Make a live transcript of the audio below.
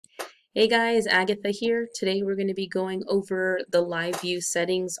Hey guys, Agatha here. Today we're going to be going over the live view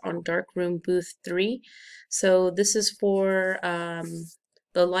settings on Darkroom booth 3. So this is for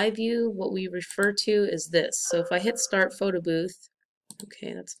the live view. What we refer to is this. So if I hit start photo booth,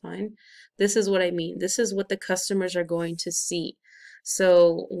 okay, that's fine. This is what I mean. This is what the customers are going to see.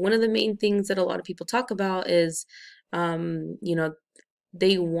 So one of the main things that a lot of people talk about is, you know,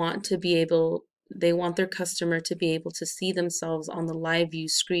 they want to be able they want their customer to be able to see themselves on the live view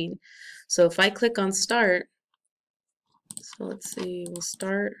screen. So if I click on start, so let's see, we'll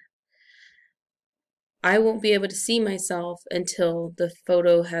start. I won't be able to see myself until the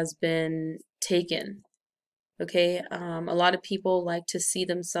photo has been taken. Okay, a lot of people like to see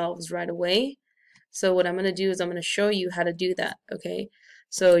themselves right away. So what I'm going to do is I'm going to show you how to do that. Okay,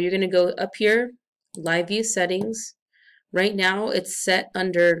 so you're going to go up here, live view settings. Right now it's set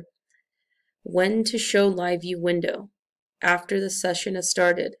under when to show live view window after the session has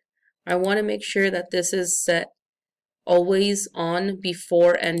started. I want to make sure that this is set always on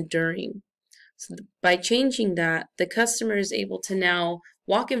before and during. So by changing that, the customer is able to now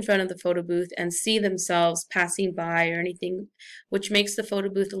walk in front of the photo booth and see themselves passing by or anything, which makes the photo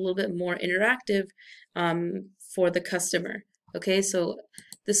booth a little bit more interactive for the customer. Okay, so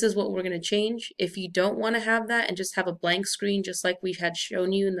this is what we're going to change. If you don't want to have that and just have a blank screen, just like we had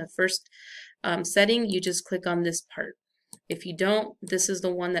shown you in the first setting, you just click on this part. If you don't, this is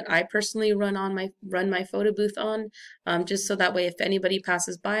the one that I personally run my photo booth on, just so that way if anybody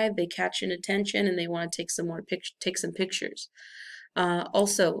passes by, they catch an attention and they want to take some pictures.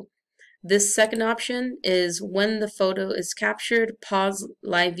 Also, this second option is when the photo is captured, pause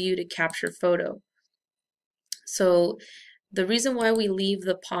live view to capture photo. So the reason why we leave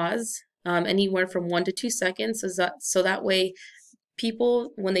the pause anywhere from 1 to 2 seconds is that so that way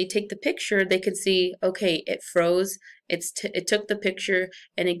people, when they take the picture, they can see, okay, it froze, it took the picture,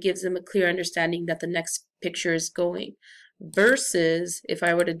 and it gives them a clear understanding that the next picture is going. Versus if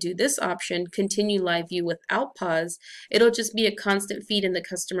I were to do this option, continue live view without pause, it'll just be a constant feed and the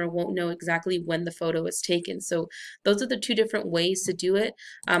customer won't know exactly when the photo is taken. So those are the two different ways to do it.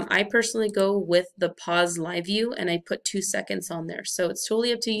 I personally go with the pause live view and I put 2 seconds on there. So it's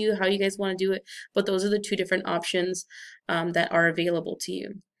totally up to you how you guys want to do it, but those are the two different options that are available to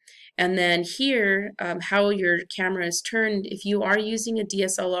you. And then here, how your camera is turned, if you are using a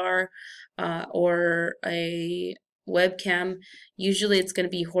DSLR or a webcam, usually it's going to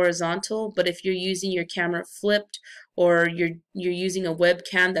be horizontal, but if you're using your camera flipped or you're using a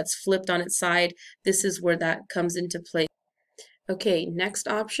webcam that's flipped on its side, this is where that comes into play. Okay, next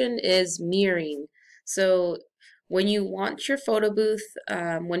option is mirroring. So when you want your photo booth,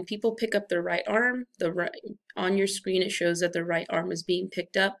 when people pick up their right arm, on your screen it shows that the right arm is being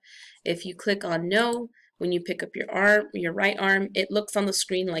picked up. If you click on no, when you pick up your right arm, it looks on the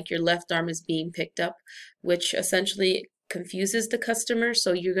screen like your left arm is being picked up, which essentially confuses the customer.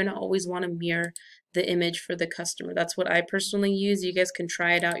 So you're going to always want to mirror the image for the customer. That's what I personally use. You guys can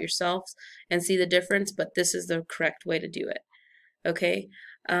try it out yourselves and see the difference, but this is the correct way to do it. Okay.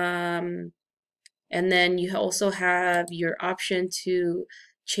 And then you also have your option to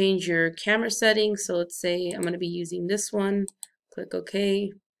change your camera settings. So let's say I'm going to be using this one. Click OK.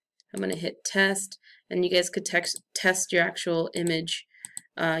 I'm going to hit test, and you guys could test your actual image,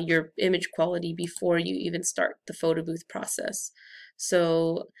 your image quality before you even start the photo booth process.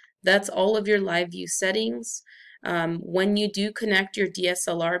 So that's all of your live view settings. When you do connect your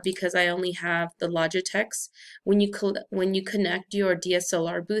DSLR, because I only have the Logitechs, when you connect your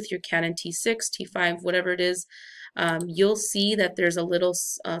DSLR booth, your Canon T6, T5, whatever it is, you'll see that there's a little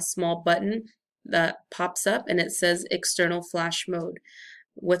small button that pops up and it says external flash mode.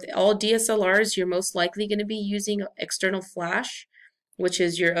 With all DSLRs, you're most likely going to be using external flash, which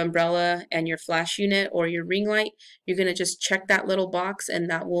is your umbrella and your flash unit or your ring light. You're going to just check that little box and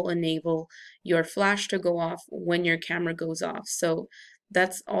that will enable your flash to go off when your camera goes off. So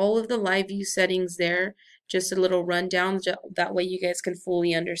that's all of the live view settings there. Just a little rundown, that way you guys can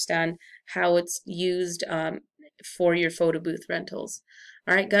fully understand how it's used for your photo booth rentals.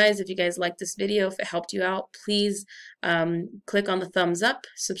 All right, guys, if you guys liked this video, if it helped you out, please click on the thumbs up,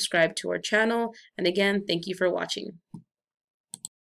 subscribe to our channel, and again, thank you for watching.